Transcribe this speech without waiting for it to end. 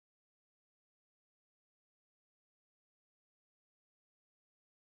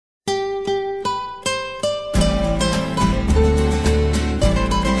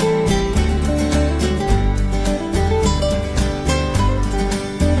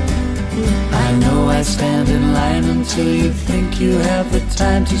till you think you have the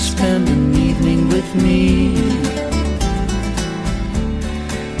time to spend an evening with me.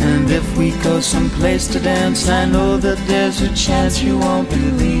 And if we go someplace to dance, I know that there's a chance you won't be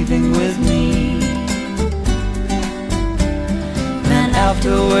leaving with me. Then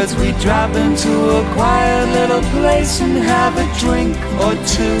afterwards we drop into a quiet little place and have a drink or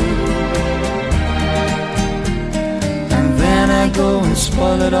two. And then I go and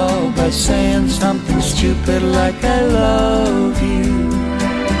spoil it all by saying something stupid like I love you.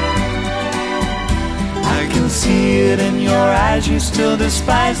 I can see it in your eyes, you still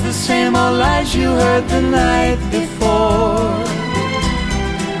despise the same old lies you heard the night before.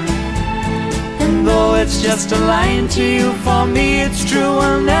 And though it's just a line to you, for me it's true,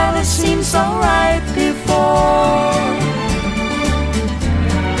 will never seem so right before.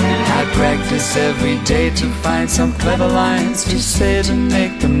 I practice every day to find some clever lines to say to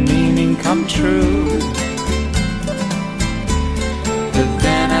make the meaning come true. But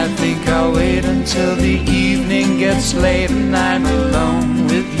then I think I'll wait until the evening gets late and I'm alone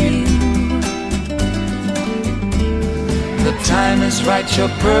with you. The time is right, your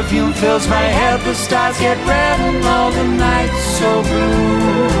perfume fills my head, the stars get red and all the nights so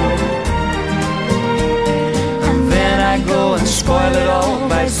blue. And then I go and spoil it all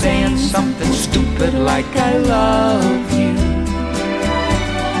by saying something stupid like I love you.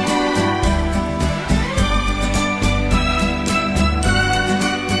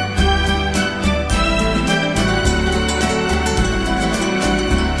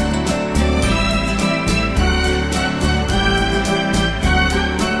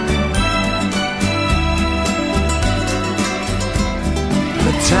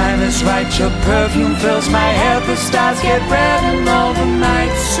 Time is right, your perfume fills my head, the stars get red and all the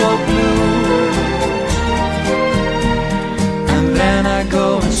nights so blue. And then I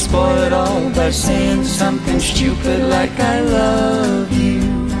go and spoil it all by saying something stupid like I love you.